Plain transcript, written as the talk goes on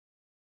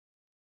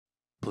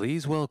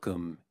Please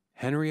welcome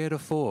Henrietta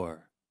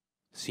Fore,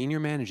 Senior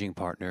Managing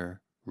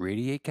Partner,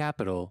 Radiate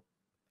Capital,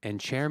 and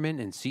Chairman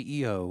and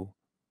CEO,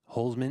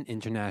 Holsman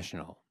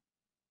International.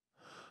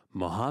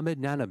 Mohammed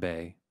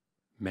Nanabhay,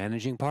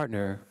 Managing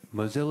Partner,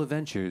 Mozilla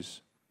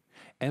Ventures,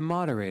 and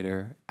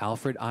Moderator,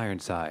 Alfred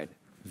Ironside,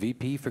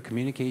 VP for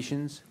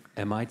Communications,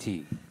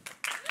 MIT.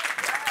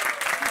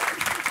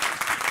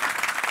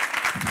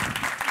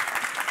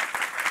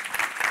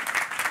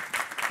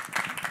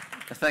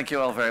 Thank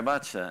you all very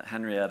much,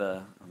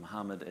 Henrietta,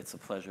 Mohammed. It's a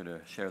pleasure to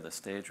share the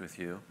stage with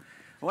you.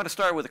 I want to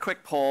start with a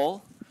quick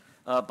poll.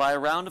 By a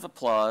round of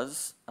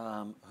applause,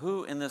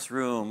 who in this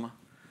room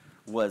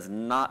was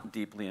not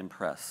deeply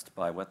impressed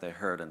by what they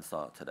heard and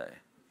saw today?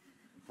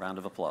 Round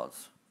of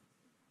applause.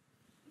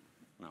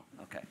 No,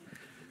 okay.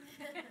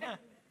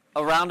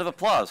 A round of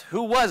applause.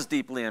 Who was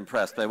deeply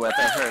impressed by what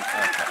they heard?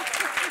 Okay.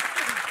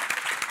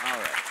 All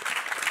right.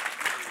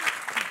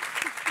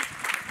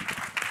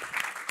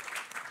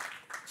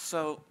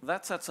 So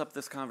that sets up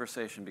this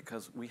conversation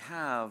because we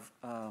have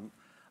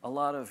a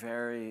lot of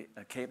very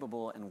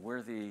capable and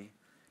worthy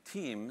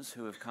teams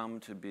who have come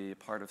to be a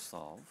part of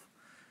Solve.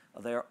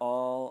 They're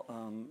all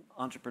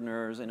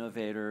entrepreneurs,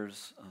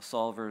 innovators,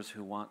 solvers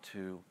who want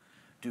to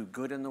do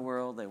good in the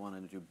world. They want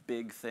to do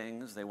big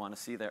things. They want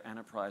to see their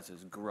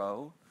enterprises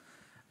grow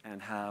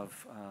and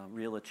have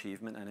real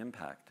achievement and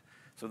impact.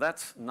 So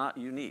that's not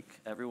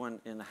unique.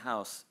 Everyone in the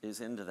house is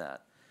into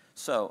that.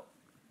 So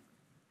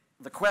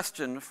the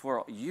question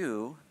for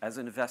you as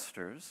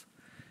investors,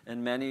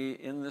 and many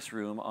in this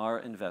room are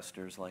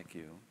investors like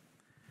you,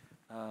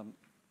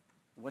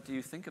 what do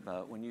you think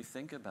about when you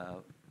think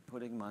about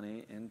putting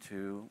money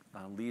into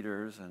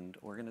leaders and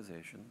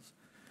organizations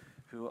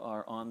who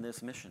are on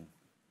this mission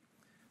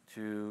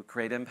to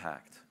create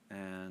impact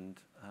and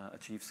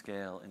achieve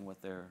scale in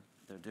what they're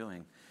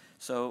doing?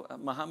 So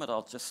Mohammed,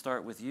 I'll just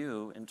start with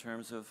you in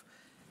terms of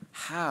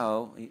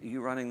how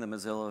you running the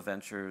Mozilla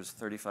Ventures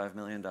 $35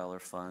 million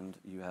fund,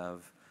 you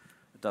have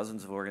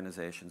dozens of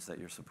organizations that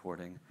you're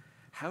supporting.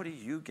 How do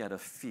you get a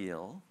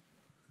feel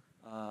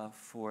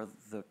for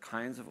the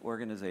kinds of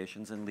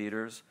organizations and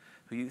leaders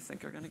who you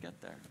think are going to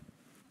get there?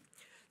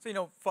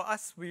 So, for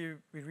us, we're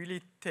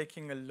really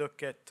taking a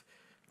look at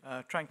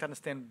trying to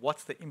understand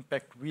what's the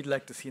impact we'd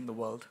like to see in the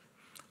world.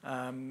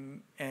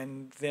 And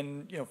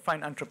then,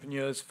 find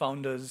entrepreneurs,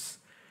 founders,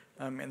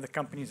 and the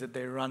companies that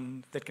they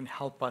run that can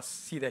help us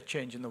see that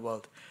change in the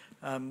world.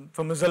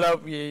 For Mozilla,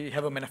 we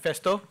have a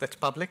manifesto that's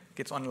public.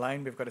 It's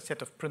online. We've got a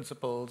set of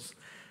principles,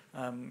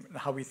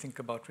 how we think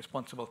about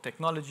responsible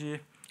technology,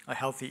 a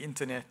healthy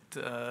internet,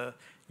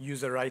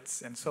 user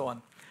rights, and so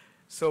on.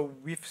 So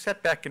we've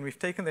sat back and we've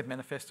taken that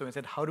manifesto and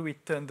said, how do we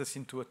turn this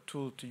into a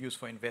tool to use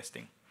for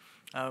investing?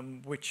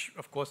 Which,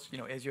 of course,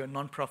 as you're a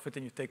nonprofit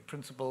and you take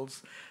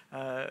principles,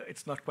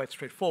 it's not quite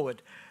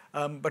straightforward.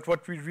 But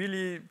what we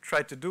really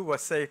tried to do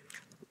was say,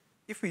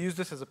 if we use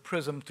this as a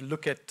prism to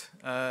look at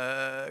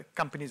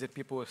companies that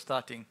people were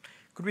starting,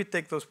 could we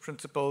take those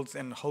principles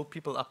and hold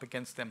people up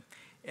against them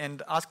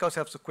and ask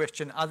ourselves the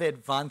question, are they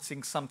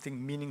advancing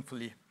something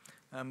meaningfully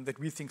that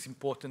we think is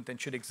important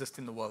and should exist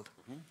in the world?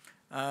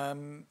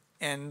 Mm-hmm.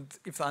 And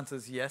if the answer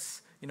is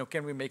yes,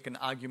 can we make an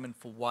argument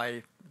for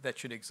why that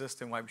should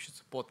exist and why we should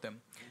support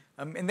them?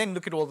 And then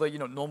look at all the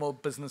normal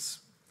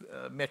business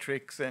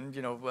metrics and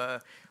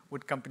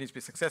would companies be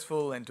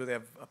successful and do they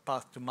have a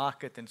path to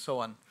market and so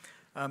on,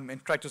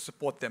 and try to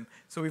support them.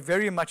 So we're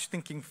very much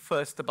thinking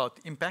first about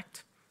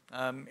impact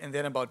and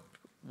then about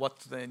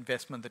what's the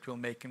investment that we'll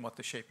make and what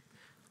the shape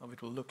of it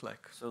will look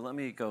like. So let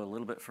me go a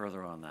little bit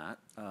further on that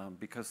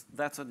because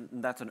that's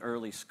an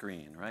early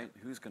screen, right?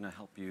 Who's going to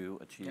help you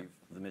achieve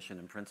the mission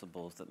and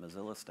principles that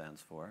Mozilla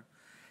stands for?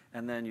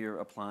 And then you're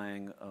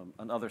applying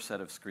another set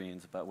of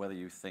screens about whether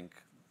you think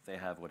they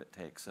have what it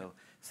takes. So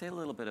say a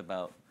little bit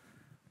about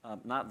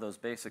not those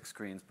basic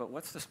screens, but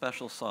what's the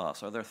special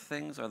sauce? Are there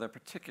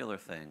particular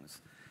things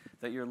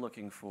that you're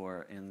looking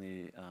for in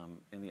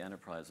the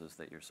enterprises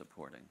that you're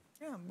supporting?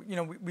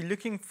 Yeah, we're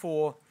looking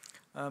for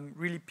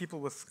really people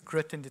with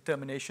grit and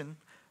determination,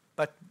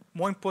 but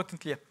more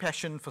importantly, a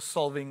passion for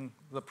solving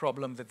the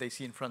problem that they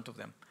see in front of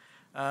them.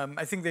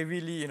 I think they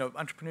really,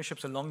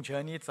 entrepreneurship's a long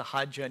journey. It's a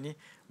hard journey,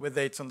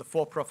 whether it's on the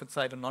for-profit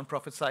side or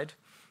non-profit side.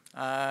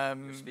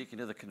 You're speaking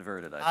to the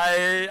converted.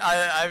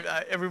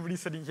 Everybody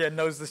sitting here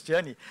knows this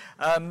journey.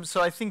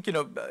 So I think,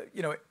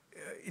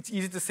 it's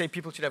easy to say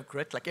people should have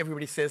grit, like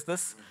everybody says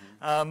this.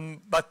 Mm-hmm.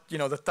 But,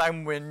 the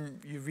time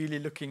when you're really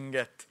looking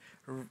at,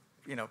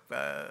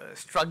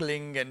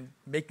 struggling and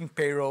making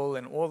payroll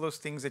and all those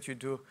things that you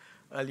do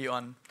early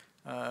on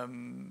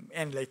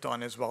and later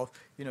on as well,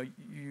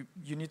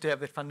 you need to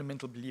have that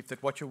fundamental belief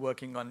that what you're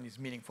working on is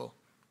meaningful,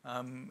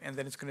 and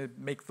then it's going to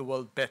make the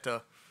world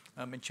better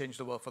and change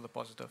the world for the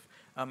positive.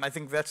 I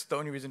think that's the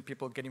only reason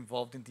people get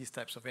involved in these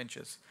types of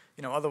ventures.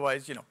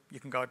 Otherwise, you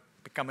can go out,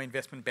 become an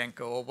investment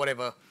banker or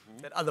whatever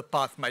that other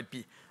path might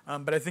be.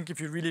 But I think if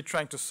you're really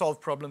trying to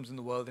solve problems in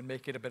the world and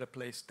make it a better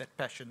place, that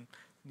passion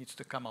needs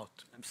to come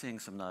out. I'm seeing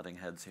some nodding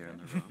heads here in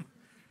the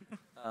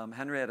room.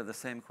 Henrietta, the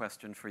same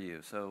question for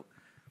you. So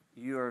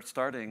you're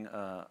starting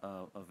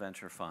a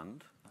venture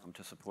fund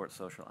to support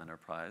social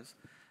enterprise,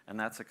 and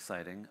that's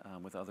exciting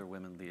with other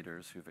women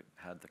leaders who've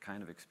had the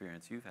kind of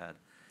experience you've had.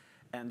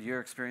 And your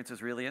experience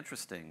is really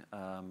interesting.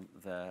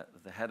 The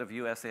head of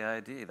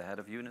USAID, the head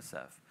of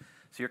UNICEF.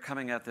 So you're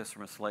coming at this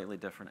from a slightly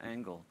different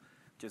angle,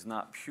 which is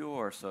not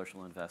pure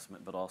social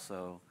investment, but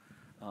also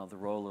the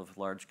role of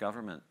large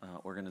government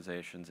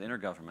organizations,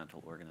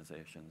 intergovernmental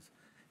organizations,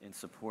 in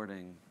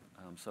supporting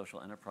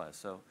social enterprise.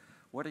 So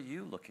what are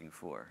you looking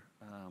for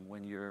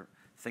when you're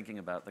thinking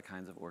about the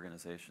kinds of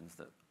organizations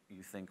that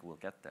you think will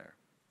get there?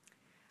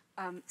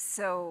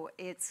 So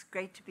it's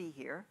great to be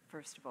here,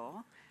 first of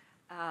all.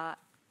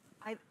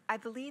 I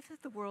believe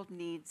that the world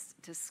needs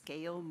to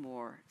scale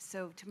more.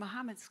 So to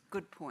Mohammed's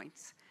good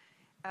points,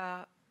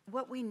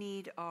 what we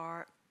need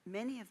are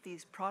many of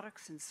these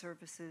products and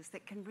services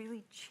that can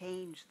really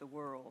change the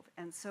world.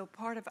 And so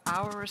part of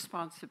our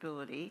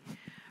responsibility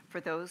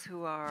for those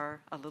who are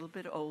a little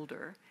bit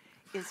older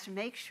is to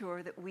make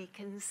sure that we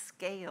can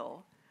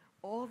scale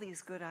all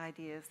these good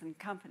ideas and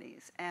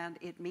companies. And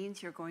it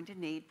means you're going to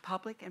need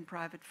public and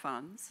private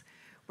funds.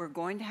 We're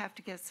going to have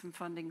to get some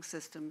funding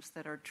systems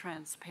that are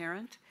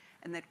transparent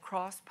and that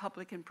cross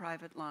public and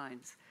private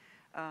lines.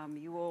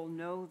 You all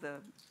know the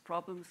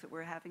problems that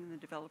we're having in the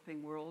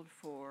developing world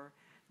for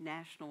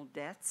national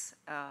debts.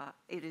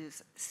 It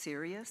is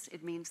serious.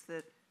 It means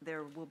that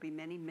there will be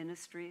many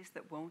ministries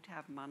that won't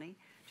have money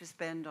to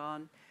spend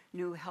on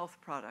new health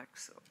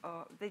products.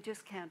 They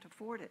just can't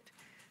afford it.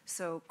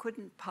 So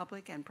couldn't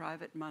public and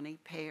private money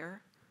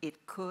pair?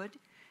 It could.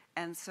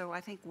 And so I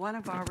think one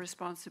of our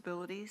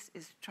responsibilities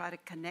is to try to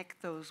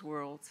connect those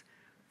worlds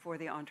for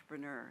the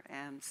entrepreneur.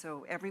 And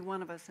so every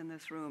one of us in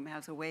this room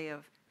has a way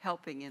of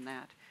helping in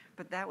that.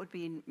 But that would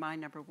be my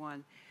number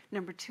one.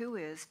 Number two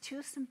is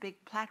choose some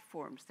big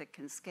platforms that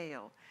can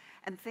scale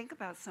and think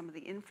about some of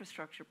the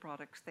infrastructure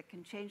products that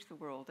can change the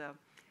world.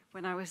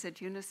 When I was at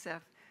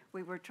UNICEF,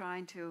 we were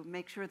trying to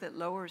make sure that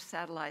lower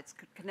satellites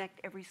could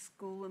connect every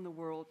school in the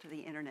world to the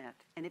internet.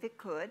 And if it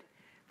could,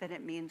 then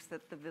it means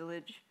that the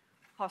village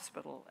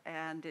hospital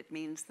and it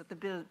means that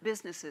the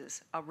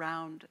businesses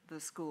around the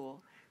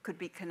school could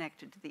be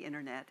connected to the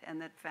internet, and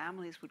that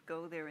families would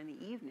go there in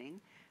the evening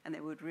and they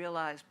would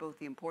realize both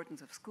the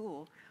importance of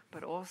school,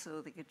 but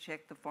also they could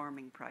check the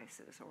farming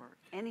prices or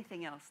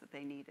anything else that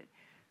they needed.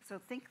 So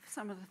think of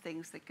some of the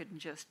things that could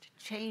just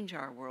change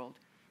our world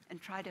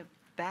and try to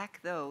back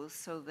those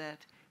so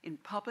that in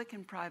public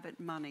and private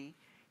money,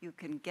 you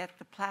can get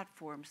the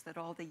platforms that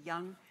all the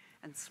young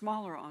and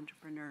smaller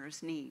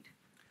entrepreneurs need.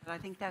 But I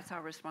think that's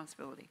our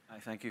responsibility. I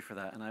thank you for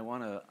that, and I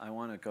want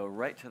to go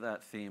right to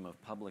that theme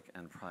of public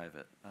and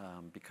private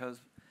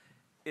because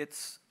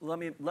it's. Let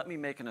me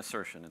make an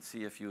assertion and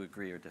see if you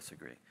agree or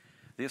disagree.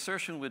 The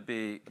assertion would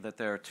be that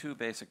there are two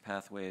basic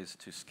pathways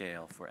to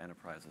scale for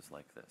enterprises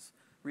like this.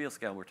 Real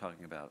scale, we're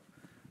talking about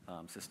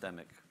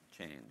systemic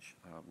change,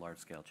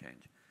 large-scale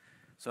change.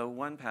 So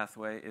one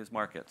pathway is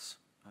markets,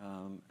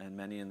 and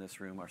many in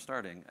this room are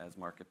starting as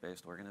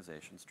market-based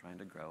organizations trying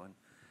to grow and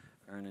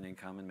earn an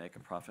income and make a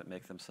profit,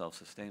 make themselves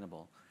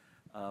sustainable.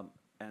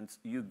 And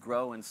you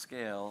grow and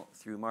scale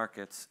through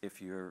markets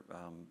if you're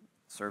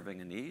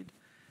serving a need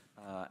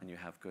and you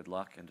have good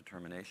luck and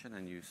determination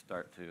and you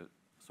start to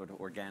sort of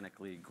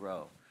organically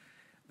grow.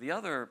 The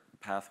other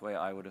pathway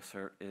I would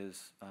assert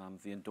is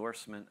the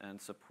endorsement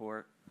and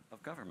support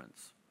of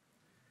governments.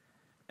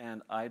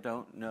 And I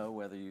don't know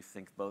whether you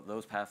think both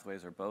those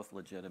pathways are both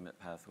legitimate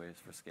pathways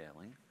for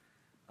scaling.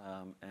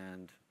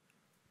 And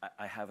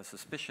I have a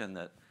suspicion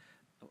that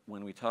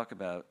when we talk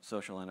about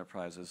social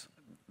enterprises,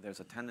 there's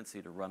a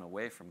tendency to run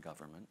away from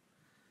government.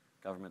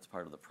 Government's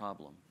part of the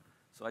problem.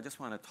 So I just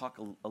want to talk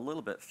a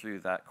little bit through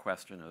that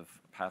question of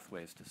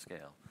pathways to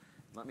scale.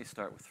 Let me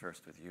start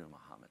first with you,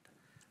 Mohammed.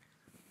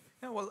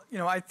 Yeah, well,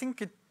 I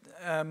think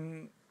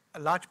a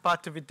large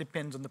part of it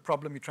depends on the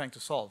problem you're trying to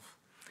solve.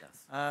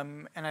 Yes.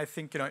 And I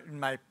think, in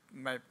my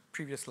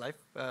previous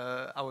life,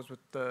 I was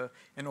with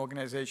an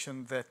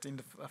organization that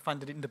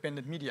funded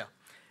independent media.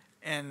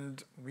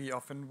 And we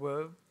often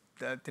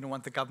didn't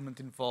want the government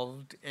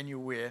involved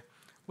anywhere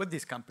with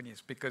these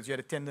companies because you had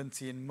a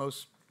tendency in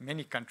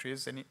many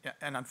countries, and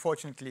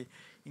unfortunately,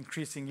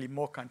 increasingly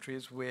more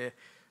countries where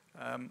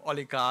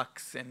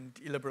oligarchs and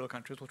illiberal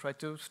countries will try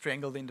to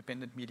strangle the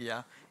independent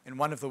media. And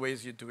one of the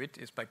ways you do it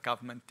is by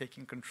government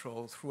taking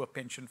control through a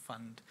pension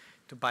fund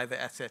to buy the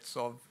assets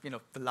of,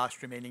 the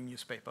last remaining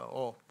newspaper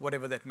or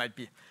whatever that might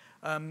be.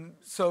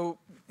 So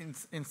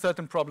in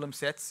certain problem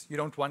sets, you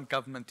don't want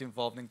government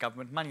involved and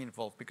government money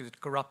involved because it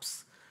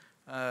corrupts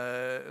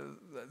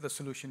the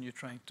solution you're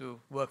trying to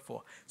work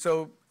for.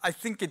 So I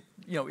think it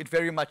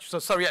very much, so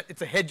sorry,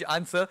 it's a hedge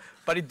answer,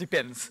 but it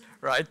depends,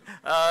 right?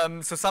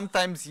 So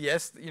sometimes,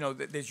 yes,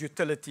 there's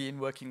utility in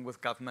working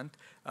with government.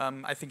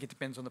 I think it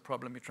depends on the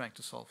problem you're trying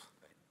to solve.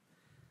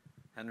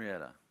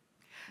 Henrietta,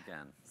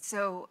 again.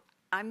 So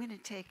I'm going to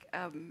take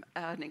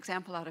an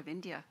example out of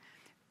India.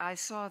 I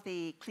saw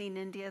the Clean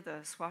India,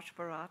 the Swachh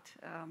Bharat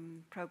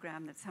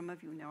program that some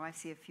of you know. I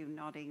see a few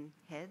nodding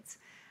heads.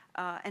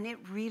 And it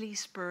really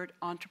spurred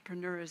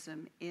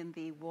entrepreneurism in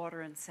the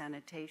water and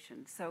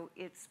sanitation. So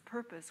its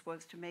purpose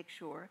was to make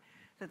sure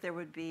that there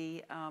would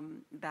be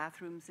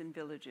bathrooms in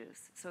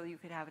villages, so you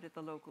could have it at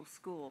the local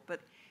school.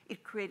 But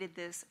it created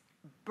this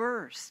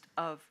burst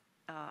of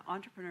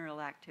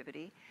entrepreneurial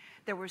activity.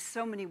 There were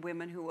so many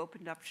women who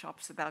opened up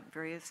shops about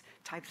various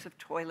types of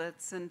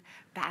toilets and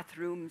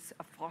bathrooms,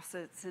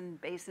 faucets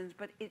and basins,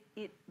 but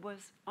it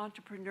was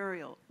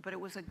entrepreneurial. But it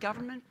was a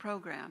government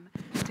program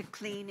to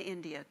clean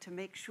India, to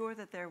make sure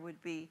that there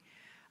would be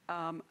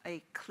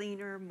a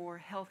cleaner, more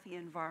healthy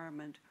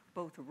environment,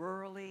 both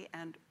rurally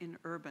and in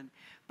urban.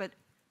 But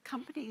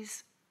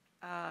companies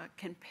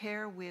can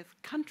pair with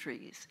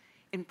countries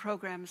in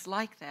programs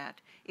like that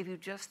if you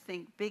just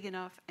think big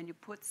enough and you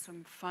put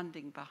some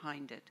funding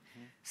behind it,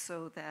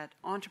 so that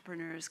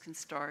entrepreneurs can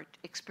start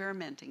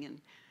experimenting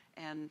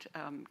and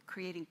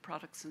creating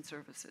products and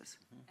services.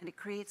 And it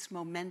creates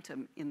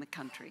momentum in the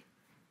country.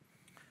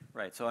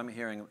 Right, so I'm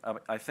hearing,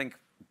 I think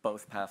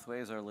both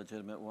pathways are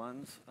legitimate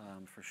ones,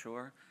 for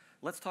sure.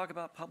 Let's talk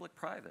about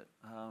public-private.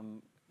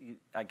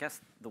 I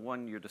guess the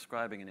one you're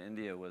describing in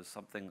India was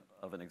something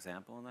of an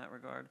example in that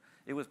regard.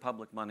 It was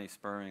public money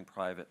spurring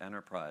private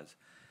enterprise.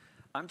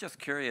 I'm just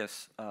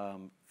curious,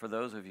 for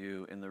those of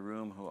you in the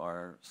room who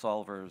are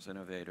solvers,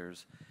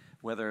 innovators,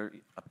 whether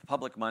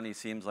public money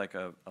seems like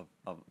a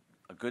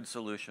good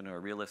solution or a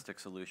realistic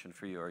solution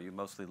for you, or are you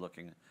mostly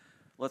looking,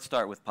 let's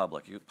start with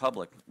public.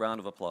 Public, round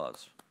of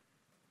applause.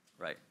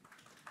 Right.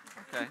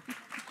 Okay.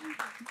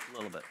 A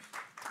little bit.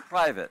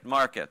 Private,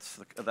 markets,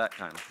 that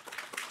kind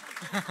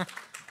of.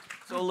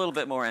 So a little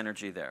bit more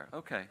energy there.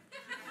 Okay.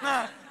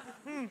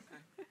 Okay.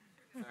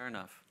 Fair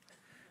enough.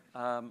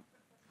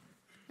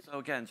 So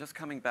again, just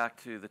coming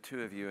back to the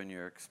two of you and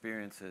your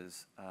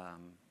experiences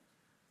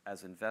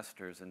as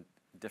investors in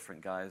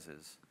different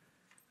guises,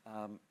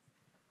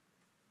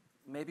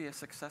 maybe a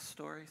success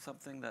story,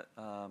 something that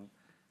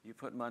you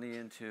put money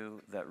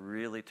into that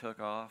really took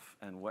off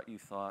and what you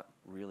thought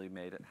really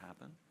made it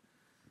happen.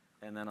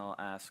 And then I'll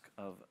ask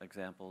of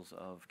examples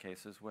of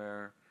cases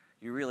where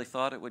you really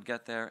thought it would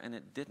get there and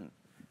it didn't.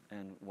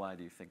 And why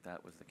do you think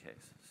that was the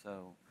case?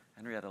 So,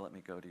 Henrietta, let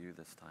me go to you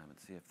this time and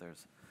see if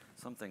there's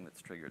something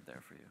that's triggered there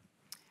for you.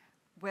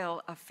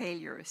 Well, a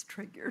failure is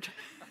triggered.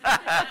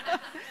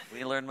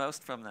 We learn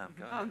most from them.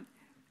 Go ahead.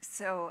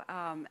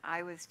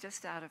 I was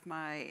just out of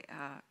my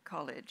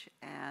college,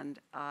 and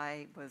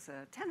I was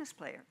a tennis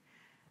player.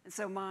 And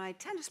so my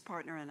tennis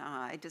partner and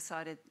I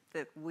decided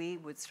that we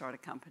would start a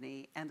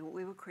company and that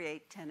we would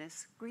create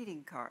tennis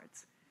greeting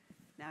cards.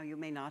 Now, you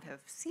may not have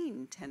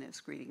seen tennis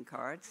greeting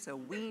cards, so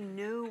we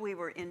knew we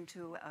were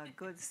into a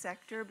good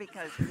sector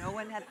because no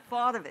one had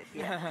thought of it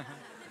yet.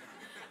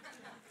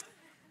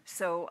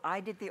 So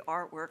I did the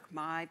artwork,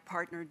 my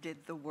partner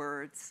did the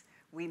words,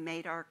 we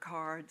made our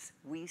cards,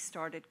 we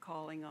started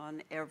calling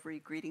on every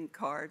greeting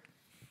card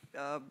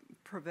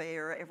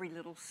purveyor, every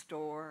little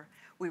store.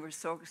 We were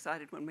so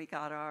excited when we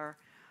got our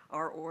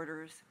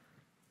orders.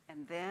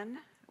 And then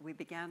we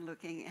began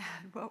looking at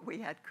what we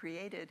had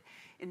created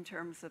in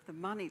terms of the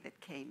money that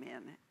came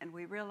in. And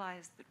we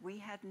realized that we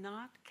had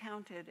not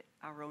counted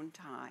our own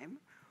time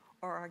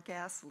or our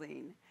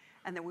gasoline,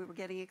 and that we were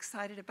getting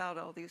excited about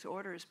all these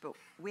orders, but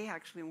we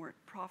actually weren't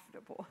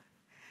profitable.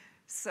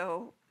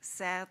 So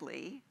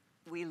sadly,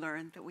 we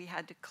learned that we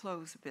had to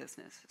close a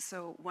business.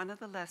 So one of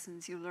the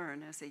lessons you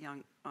learn as a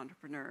young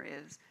entrepreneur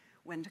is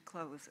when to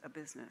close a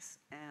business.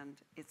 And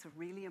it's a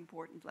really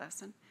important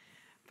lesson,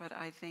 but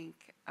I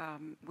think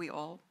we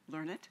all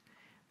learn it.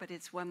 But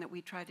it's one that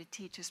we try to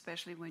teach,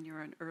 especially when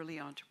you're an early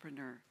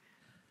entrepreneur.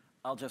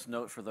 I'll just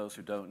note for those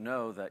who don't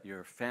know that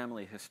your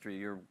family history,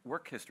 your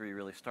work history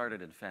really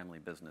started in family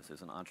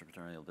businesses and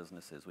entrepreneurial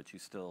businesses, which you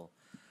still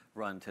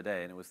run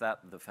today. And was that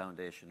the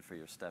foundation for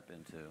your step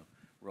into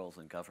roles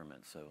in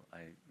government? So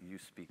you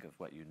speak of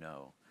what you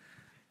know.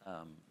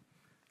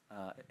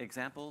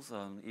 Examples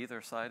on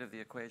either side of the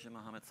equation,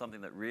 Mohammed,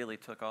 something that really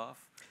took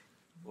off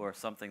or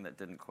something that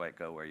didn't quite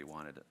go where you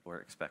wanted it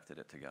or expected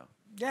it to go?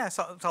 Yeah,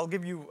 so I'll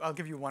give you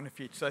one of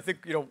each. So I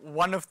think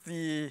one of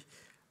the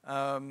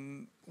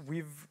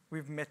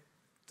we've met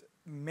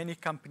many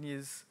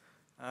companies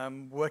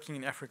working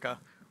in Africa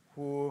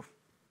who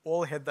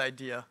all had the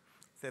idea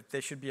that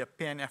there should be a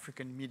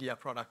Pan-African media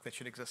product that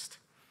should exist.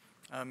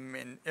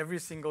 And every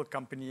single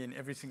company in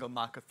every single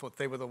market thought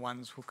they were the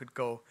ones who could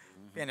go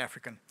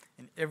Pan-African.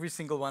 And every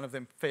single one of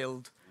them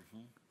failed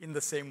in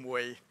the same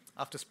way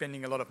after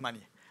spending a lot of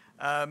money.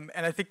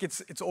 And I think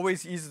it's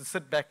always easy to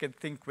sit back and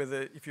think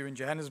whether if you're in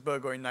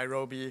Johannesburg or in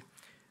Nairobi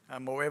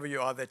or wherever you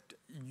are, that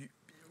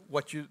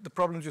the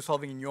problems you're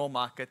solving in your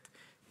market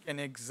can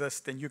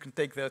exist and you can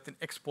take that and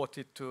export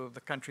it to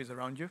the countries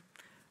around you.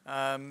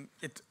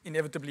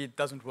 Inevitably, it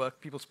doesn't work.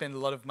 People spend a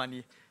lot of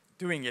money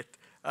doing it.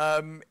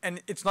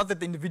 And it's not that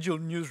the individual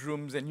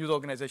newsrooms and news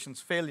organizations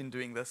fail in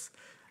doing this.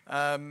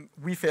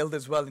 We failed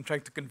as well in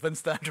trying to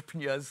convince the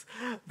entrepreneurs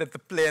that the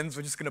plans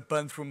were just going to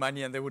burn through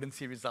money and they wouldn't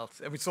see results.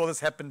 And we saw this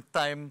happen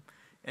time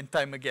and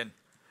time again.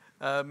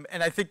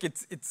 And I think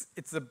it's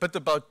a bit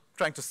about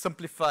trying to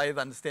simplify the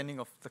understanding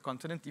of the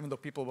continent, even though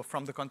people were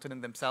from the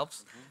continent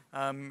themselves,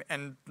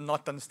 and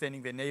not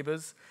understanding their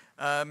neighbors.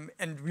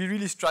 And we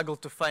really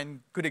struggled to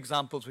find good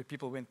examples where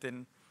people went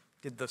in,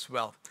 did this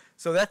well.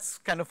 So that's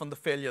kind of on the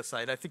failure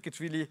side. I think it's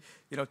really,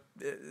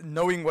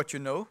 knowing what you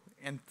know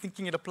and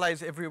thinking it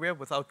applies everywhere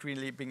without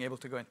really being able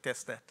to go and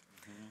test that.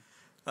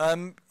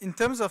 In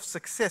terms of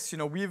success,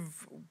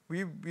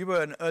 we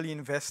were an early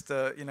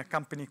investor in a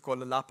company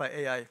called Lapa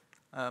AI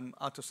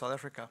out of South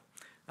Africa.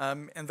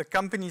 And the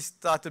company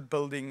started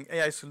building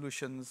AI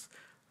solutions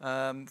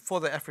for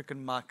the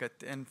African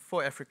market and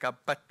for Africa,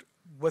 but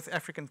with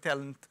African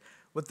talent,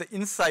 with the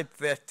insight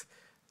that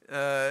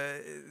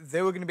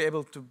they were going to be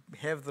able to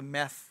have the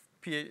math,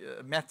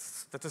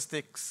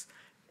 statistics,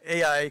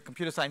 AI,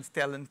 computer science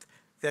talent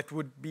that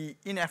would be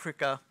in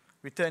Africa,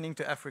 returning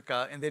to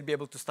Africa, and they'd be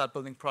able to start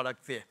building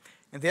product there.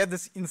 And they had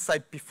this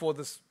insight before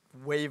this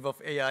wave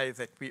of AI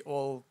that we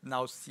all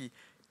now see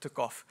took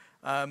off.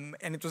 And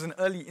it was an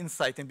early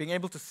insight, and being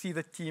able to see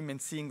the team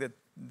and seeing that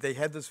they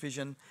had this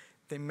vision,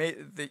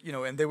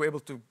 and they were able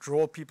to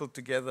draw people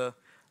together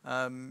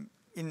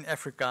in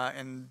Africa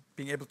and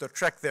being able to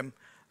attract them.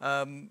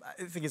 I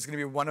think it's going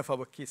to be one of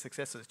our key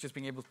successes, just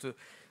being able to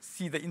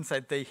see the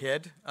insight they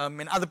had,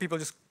 and other people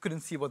just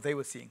couldn't see what they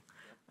were seeing.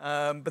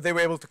 But they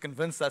were able to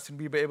convince us, and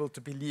we were able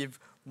to believe,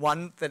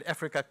 one, that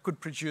Africa could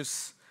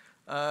produce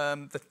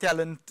the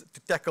talent to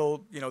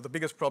tackle, the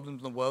biggest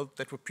problems in the world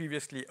that were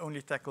previously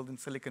only tackled in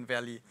Silicon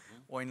Valley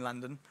or in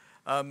London,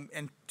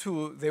 and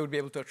two, they would be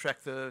able to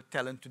attract the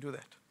talent to do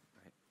that.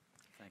 Right.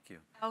 Thank you.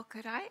 Al,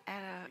 could I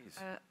add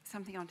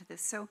something onto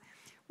this? So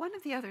one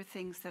of the other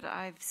things that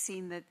I've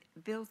seen that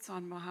builds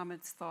on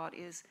Mohammed's thought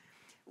is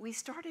we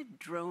started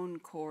drone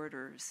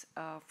corridors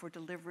for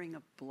delivering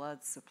of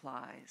blood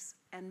supplies,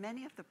 and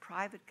many of the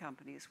private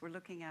companies were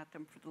looking at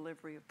them for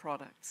delivery of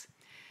products.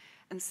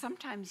 And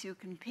sometimes you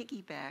can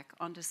piggyback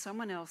onto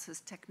someone else's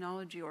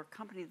technology or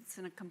company that's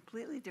in a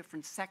completely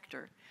different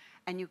sector,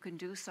 and you can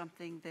do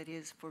something that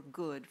is for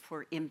good,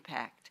 for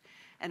impact.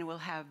 And it will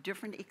have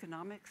different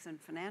economics and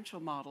financial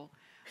model,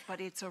 but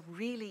it's a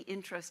really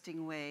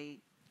interesting way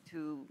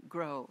to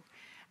grow.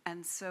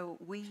 And so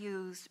we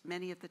used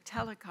many of the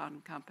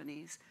telecom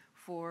companies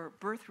for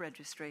birth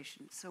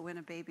registration. So when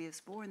a baby is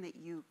born, that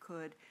you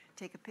could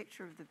take a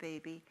picture of the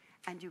baby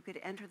and you could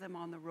enter them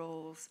on the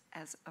rolls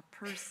as a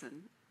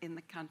person in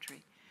the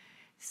country.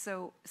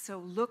 So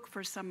look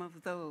for some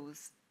of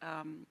those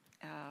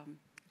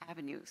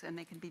avenues, and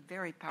they can be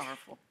very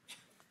powerful.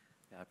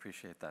 Yeah, I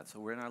appreciate that. So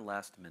we're in our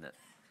last minute,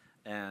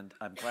 and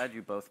I'm glad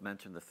you both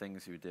mentioned the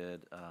things you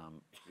did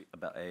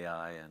about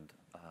AI and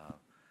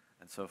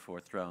so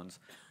forth, drones,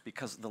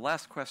 because the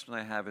last question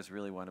I have is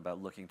really one about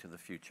looking to the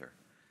future.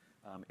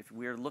 If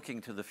we're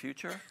looking to the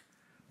future,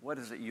 what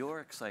is it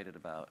you're excited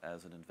about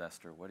as an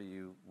investor? What are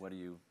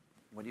you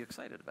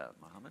excited about,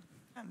 Mohammed?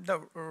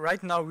 No,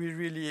 right now we're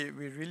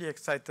really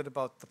excited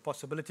about the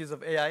possibilities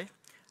of AI,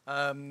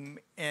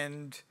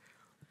 and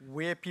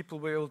where people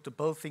were able to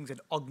build things that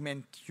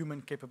augment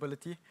human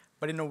capability,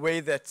 but in a way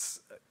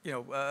that's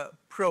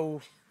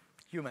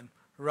pro-human,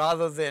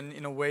 rather than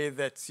in a way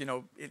that's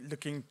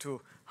looking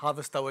to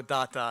harvest our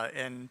data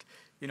and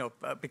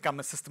become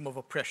a system of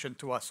oppression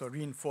to us or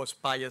reinforce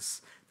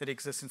bias that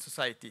exists in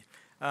society.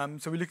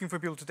 So we're looking for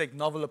people to take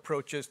novel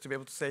approaches to be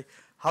able to say,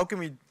 how can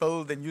we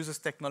build and use this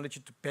technology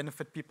to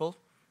benefit people?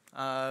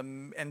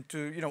 And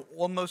to,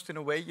 almost in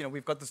a way,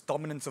 we've got this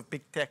dominance of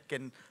big tech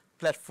and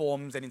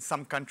platforms, and in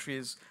some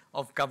countries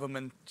of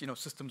government,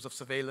 systems of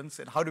surveillance.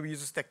 And how do we use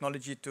this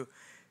technology to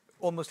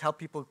almost help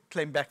people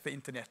claim back the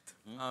internet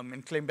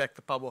and claim back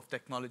the power of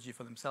technology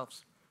for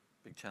themselves?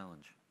 Big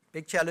challenge.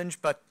 Big challenge,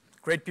 but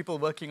great people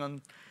working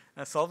on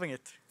solving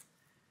it.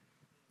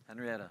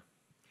 Henrietta.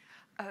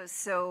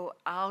 So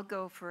I'll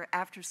go for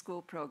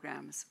after-school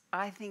programs.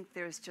 I think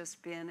there's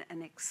just been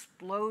an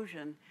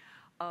explosion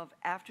of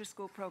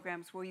after-school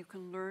programs where you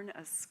can learn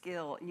a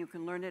skill, and you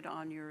can learn it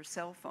on your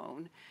cell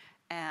phone,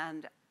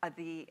 and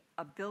the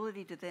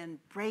ability to then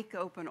break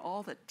open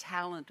all the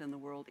talent in the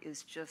world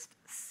is just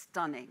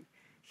stunning.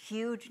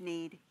 Huge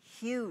need,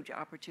 huge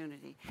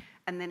opportunity.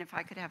 And then if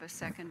I could have a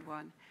second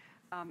one,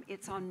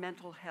 it's on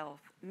mental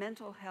health.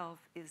 Mental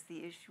health is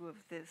the issue of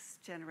this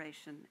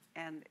generation,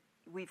 and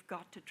we've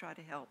got to try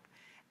to help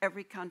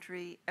every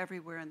country,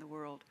 everywhere in the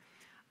world.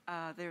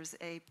 There's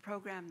a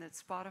program that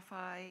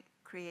Spotify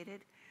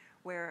created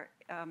where,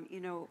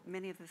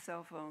 many of the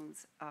cell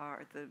phones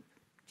are the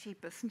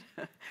cheapest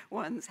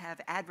ones have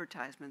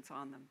advertisements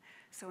on them.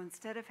 So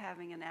instead of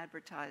having an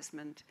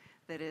advertisement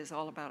that is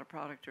all about a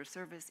product or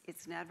service,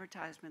 it's an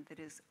advertisement that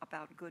is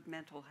about good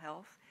mental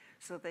health,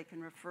 so they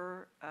can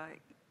refer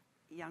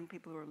young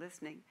people who are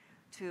listening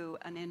to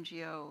an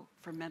NGO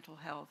for mental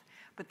health.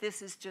 But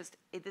this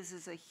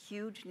is a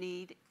huge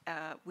need.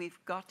 We've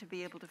got to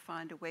be able to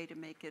find a way to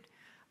make it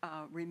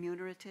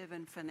remunerative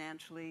and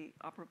financially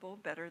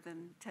operable, better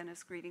than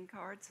tennis greeting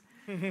cards.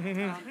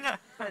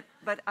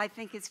 But I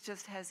think it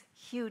just has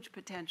huge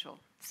potential.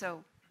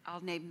 So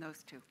I'll name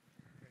those two.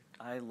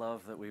 I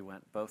love that we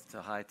went both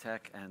to high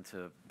tech and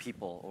to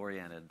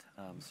people-oriented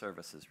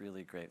services.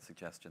 Really great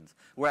suggestions.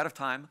 We're out of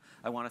time.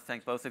 I want to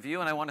thank both of you,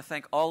 and I want to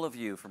thank all of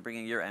you for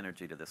bringing your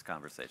energy to this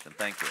conversation.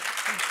 Thank you.